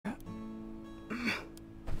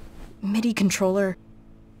MIDI controller.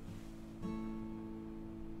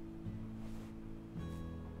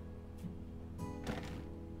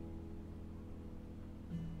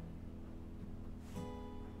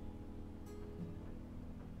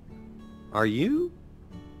 Are you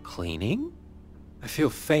cleaning? I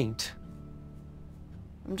feel faint.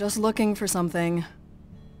 I'm just looking for something.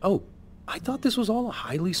 Oh, I thought this was all a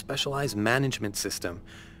highly specialized management system.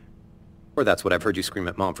 Or that's what I've heard you scream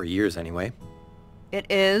at Mom for years anyway. It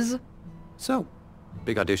is. So,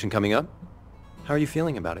 big audition coming up. How are you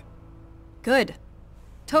feeling about it? Good.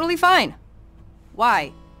 Totally fine.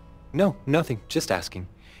 Why? No, nothing. Just asking.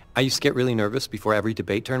 I used to get really nervous before every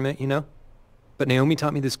debate tournament, you know? But Naomi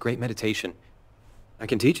taught me this great meditation. I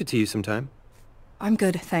can teach it to you sometime. I'm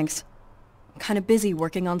good, thanks. I'm kind of busy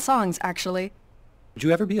working on songs, actually. Would you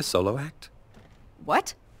ever be a solo act?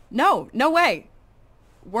 What? No, no way.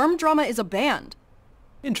 Worm Drama is a band.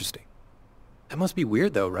 Interesting. That must be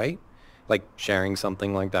weird though, right? Like sharing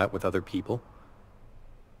something like that with other people.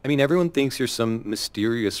 I mean, everyone thinks you're some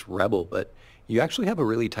mysterious rebel, but you actually have a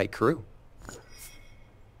really tight crew.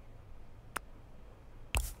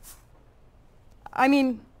 I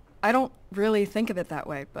mean, I don't really think of it that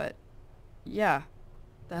way, but yeah,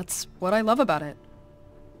 that's what I love about it.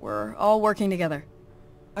 We're all working together.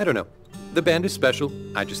 I don't know. The band is special.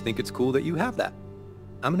 I just think it's cool that you have that.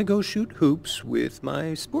 I'm gonna go shoot hoops with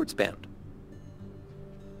my sports band.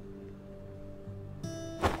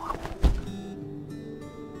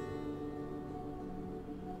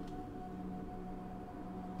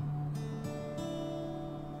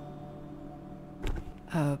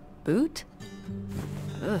 A boot?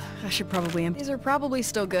 Ugh, I should probably These are probably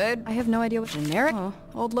still good. I have no idea what generic... Oh,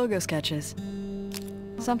 old logo sketches.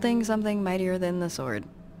 Something, something mightier than the sword.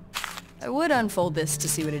 I would unfold this to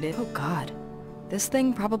see what it is. Oh god. This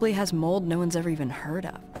thing probably has mold no one's ever even heard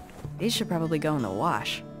of. These should probably go in the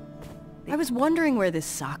wash. I was wondering where this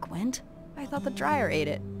sock went. I thought the dryer ate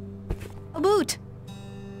it. A boot!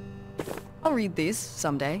 I'll read these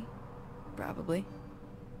someday. Probably.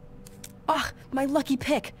 Ah, my lucky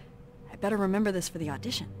pick! I better remember this for the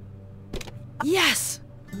audition. Yes!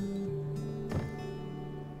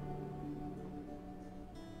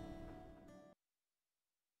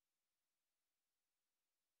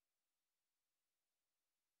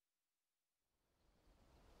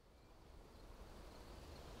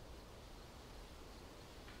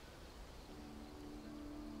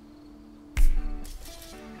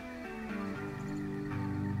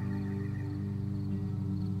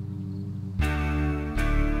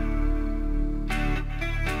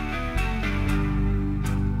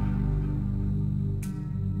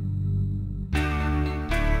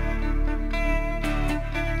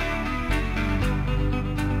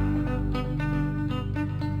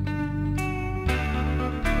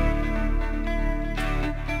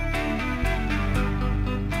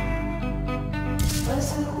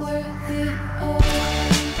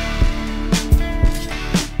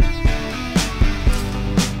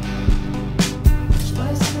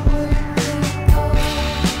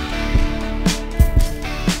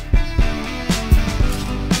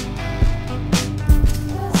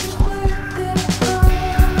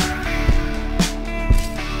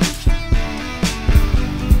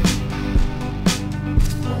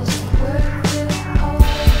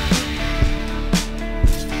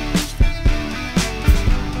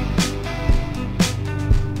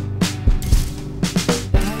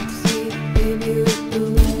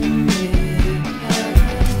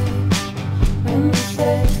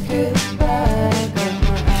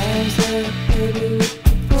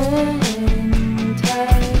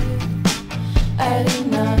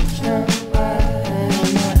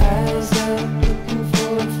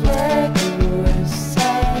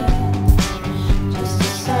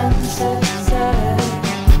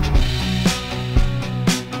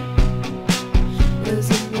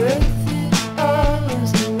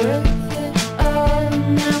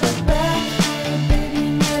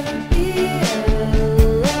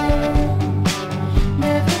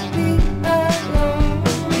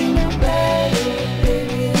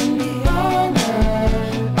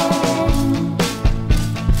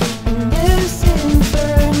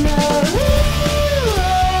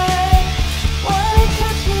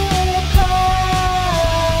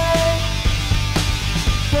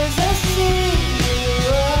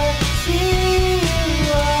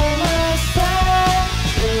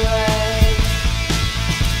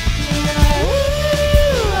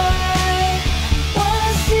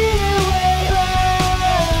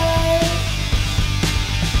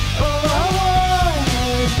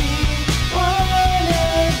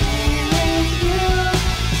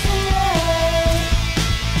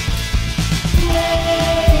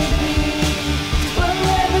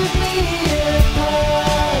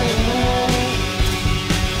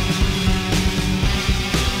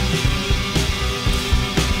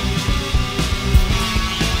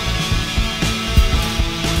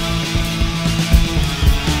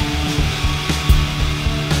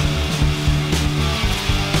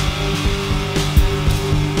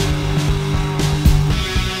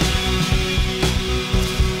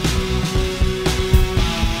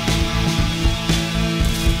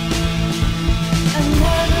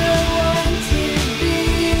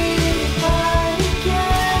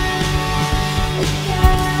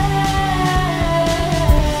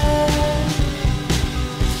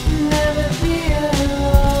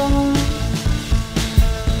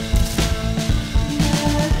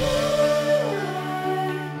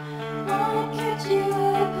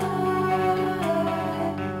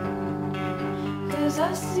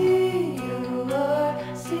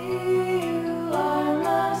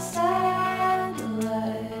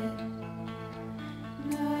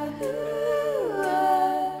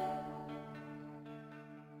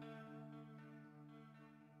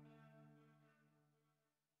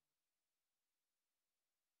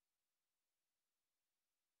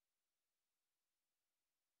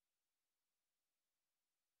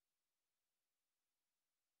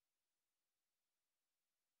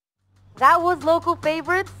 That was local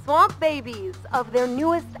favorite Swamp Babies of their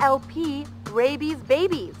newest LP, Rabies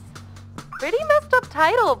Babies. Pretty messed up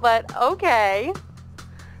title, but okay.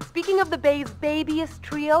 Speaking of the Bay's babiest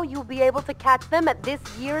trio, you'll be able to catch them at this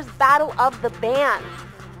year's Battle of the Bands.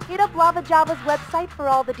 Hit up Lava Java's website for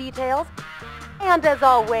all the details. And as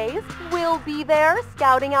always, we'll be there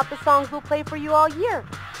scouting out the songs we'll play for you all year.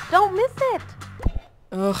 Don't miss it.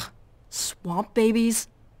 Ugh, Swamp Babies?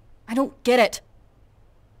 I don't get it.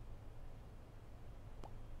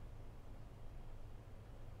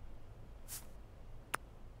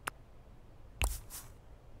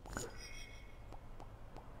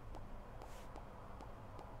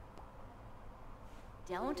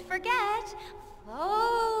 Don't forget,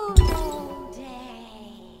 photo day.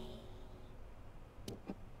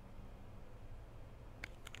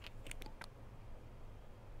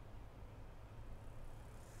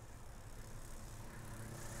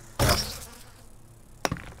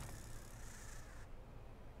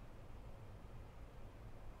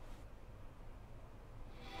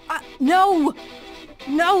 No!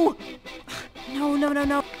 No! No, no, no,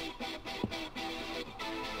 no.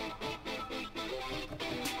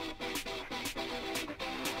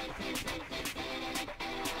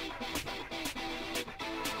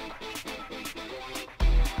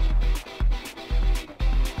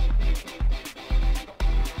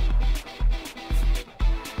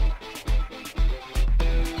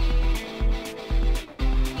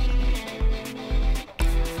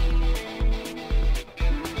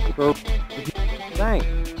 Fang.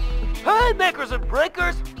 Hi, makers and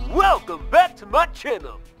breakers! Welcome back to my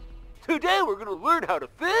channel! Today we're gonna learn how to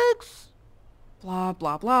fix... Blah,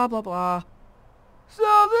 blah, blah, blah, blah.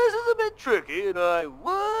 So this is a bit tricky, and I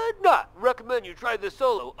would not recommend you try this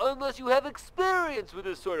solo unless you have experience with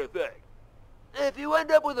this sort of thing. If you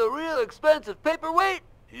end up with a real expensive paperweight,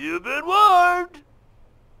 you've been warned!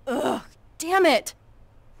 Ugh, damn it!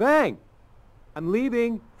 Fang! I'm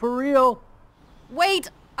leaving, for real.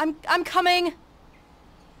 Wait! I'm coming!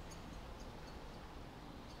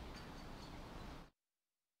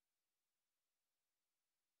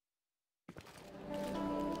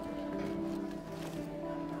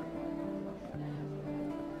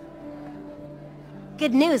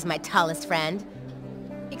 Good news, my tallest friend.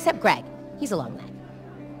 Except Greg. He's a long leg.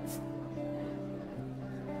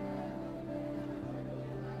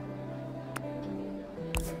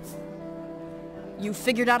 You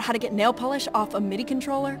figured out how to get nail polish off a MIDI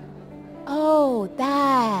controller? Oh,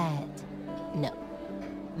 that. No.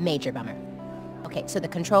 Major bummer. Okay, so the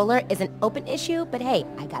controller is an open issue, but hey,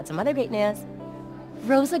 I got some other great news.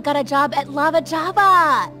 Rosa got a job at Lava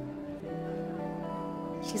Java!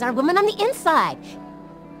 She's our woman on the inside.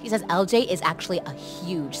 She says LJ is actually a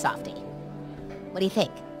huge softie. What do you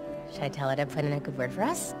think? Should I tell her to put in a good word for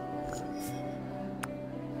us?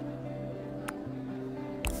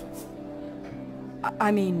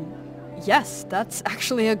 I mean, yes, that's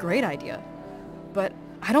actually a great idea. But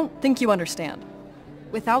I don't think you understand.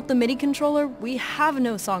 Without the MIDI controller, we have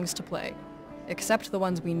no songs to play. Except the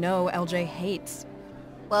ones we know LJ hates.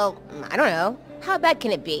 Well, I don't know. How bad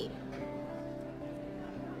can it be?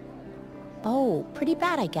 Oh, pretty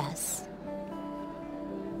bad, I guess.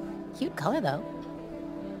 Cute color, though.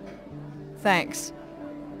 Thanks.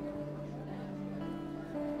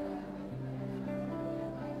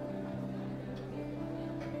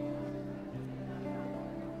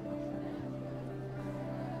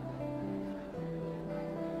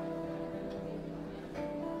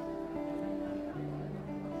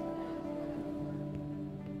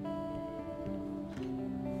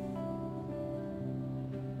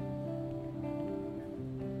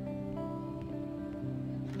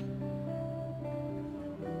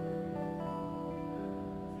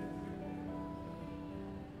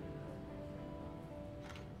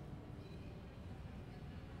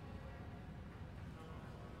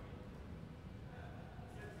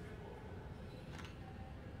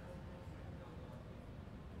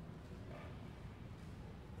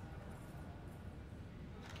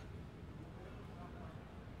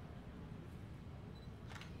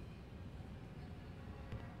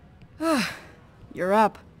 You're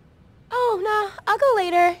up. Oh, no, I'll go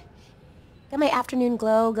later. Got my afternoon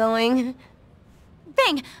glow going.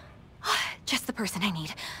 Fang! Just the person I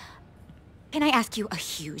need. Can I ask you a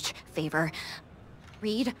huge favor?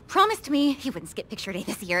 Reed promised me he wouldn't skip picture day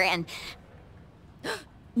this year, and...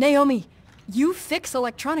 Naomi, you fix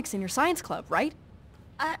electronics in your science club, right?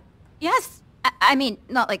 Yes. I mean,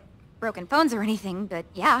 not like broken phones or anything, but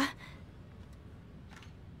yeah.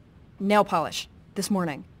 Nail polish. This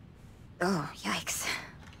morning. Oh, yikes.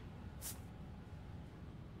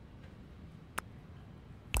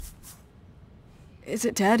 Is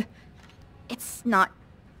it dead? It's not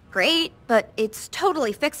great, but it's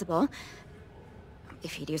totally fixable.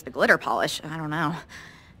 If he'd used the glitter polish, I don't know.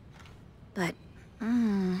 But,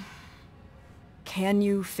 Can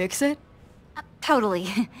you fix it?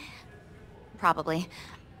 Totally. Probably.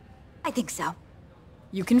 I think so.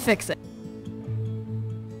 You can fix it.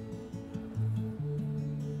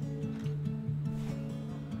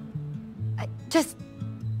 Just...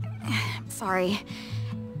 Sorry.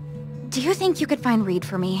 Do you think you could find Reed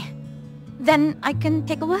for me? Then I can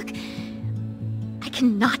take a look. I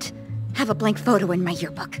cannot have a blank photo in my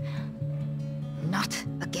yearbook. Not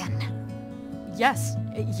again. Yes.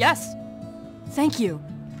 Yes. Thank you.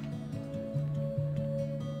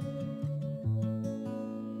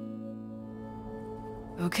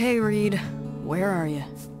 Okay, Reed. Where are you?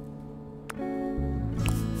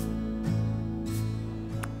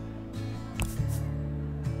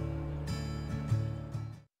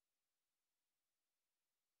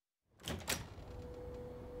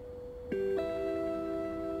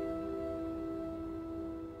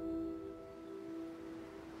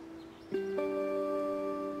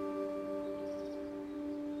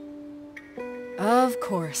 Of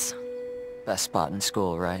course. Best spot in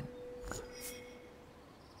school, right?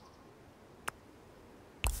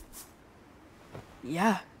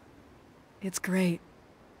 Yeah. It's great.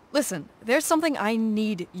 Listen, there's something I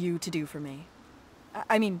need you to do for me.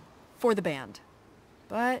 I mean, for the band.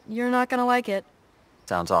 But you're not gonna like it.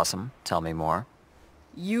 Sounds awesome. Tell me more.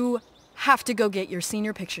 You have to go get your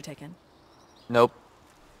senior picture taken. Nope.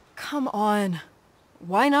 Come on.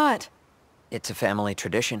 Why not? It's a family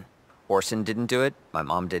tradition. Orson didn't do it. My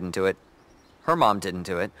mom didn't do it. Her mom didn't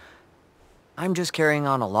do it. I'm just carrying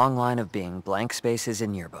on a long line of being blank spaces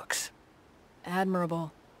in yearbooks.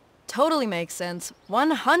 Admirable. Totally makes sense.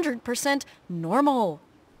 100% normal.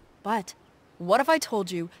 But what if I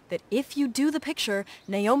told you that if you do the picture,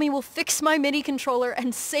 Naomi will fix my MIDI controller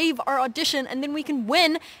and save our audition, and then we can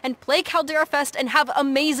win and play Caldera Fest and have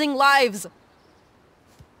amazing lives?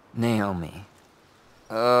 Naomi.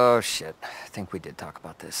 Oh, shit. I think we did talk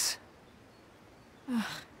about this.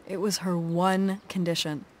 It was her one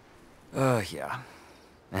condition. Oh, yeah.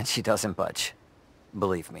 And she doesn't budge.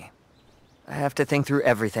 Believe me. I have to think through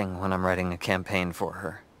everything when I'm writing a campaign for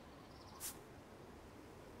her.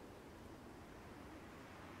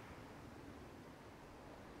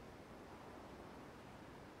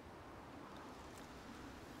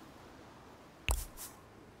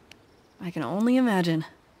 I can only imagine.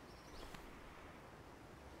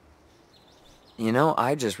 You know,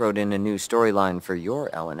 I just wrote in a new storyline for your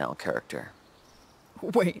L&L character.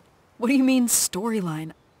 Wait, what do you mean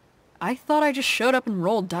storyline? I thought I just showed up and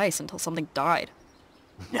rolled dice until something died.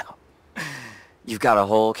 No. You've got a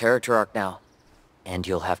whole character arc now. And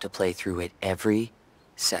you'll have to play through it every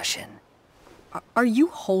session. Are you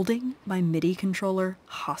holding my MIDI controller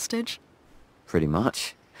hostage? Pretty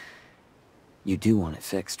much. You do want it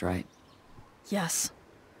fixed, right? Yes.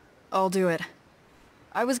 I'll do it.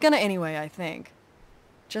 I was gonna anyway, I think.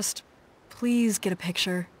 Just, please get a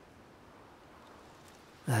picture.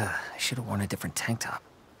 I should have worn a different tank top.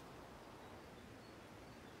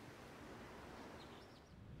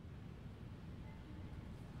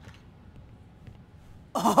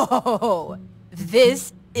 Oh,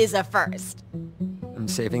 this is a first. I'm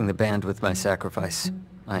saving the band with my sacrifice.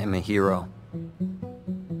 I am a hero.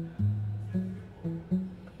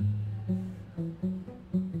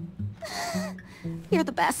 You're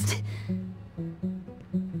the best.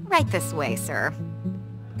 Right this way, sir.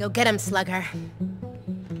 Go get him, Slugger.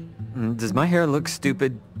 Does my hair look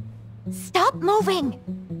stupid? Stop moving!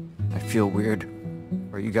 I feel weird.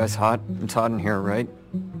 Are you guys hot? It's hot in here, right?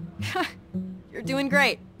 You're doing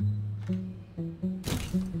great.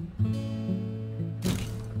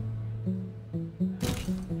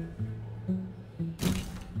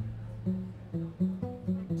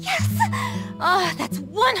 Yes! Oh, that's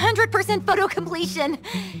 100% photo completion!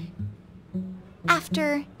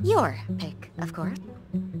 After your pick, of course.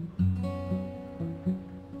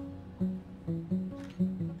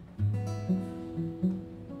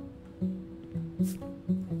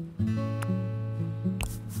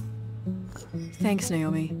 Thanks,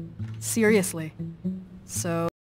 Naomi. Seriously. So...